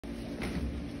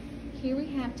here we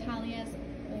have Talia's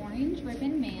orange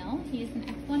ribbon male. He is an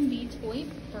F1B toy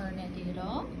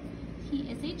Bernedoodle. He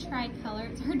is a tricolor.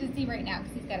 It's hard to see right now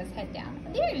because he's got his head down.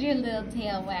 There's your little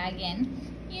tail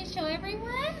wagging. You show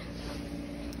everyone?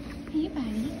 Hey,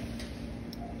 buddy.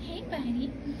 Hey,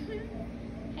 buddy.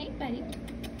 Hey, buddy.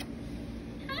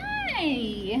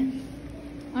 Hi.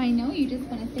 I know you just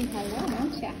want to say hello,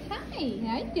 don't you? Hi.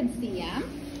 Now you can see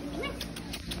him. Come here.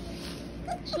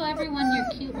 Show everyone your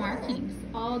cute markings.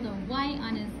 All the white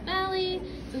on his belly.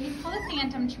 So he's called a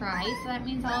phantom tri, so that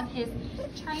means all of his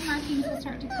tri markings will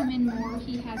start to come in more.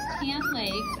 He has tan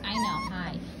legs. I know.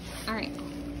 Hi. All right.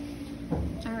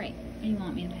 All right. You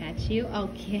want me to pet you?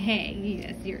 Okay.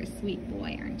 Yes, you're a sweet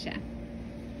boy, aren't you?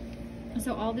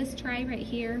 So all this tri right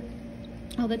here,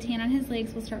 all the tan on his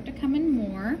legs will start to come in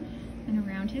more. And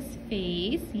around his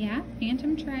face. Yeah,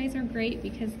 phantom tris are great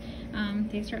because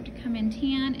they start to come in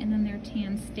tan and then their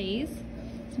tan stays.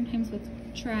 Sometimes with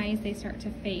tris they start to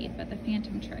fade, but the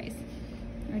phantom tris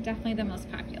are definitely the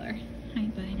most popular. Hi,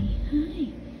 buddy.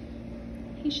 Hi.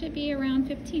 He should be around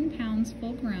 15 pounds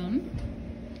full grown.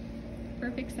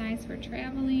 Perfect size for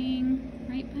traveling.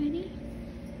 Right, buddy?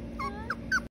 Hi.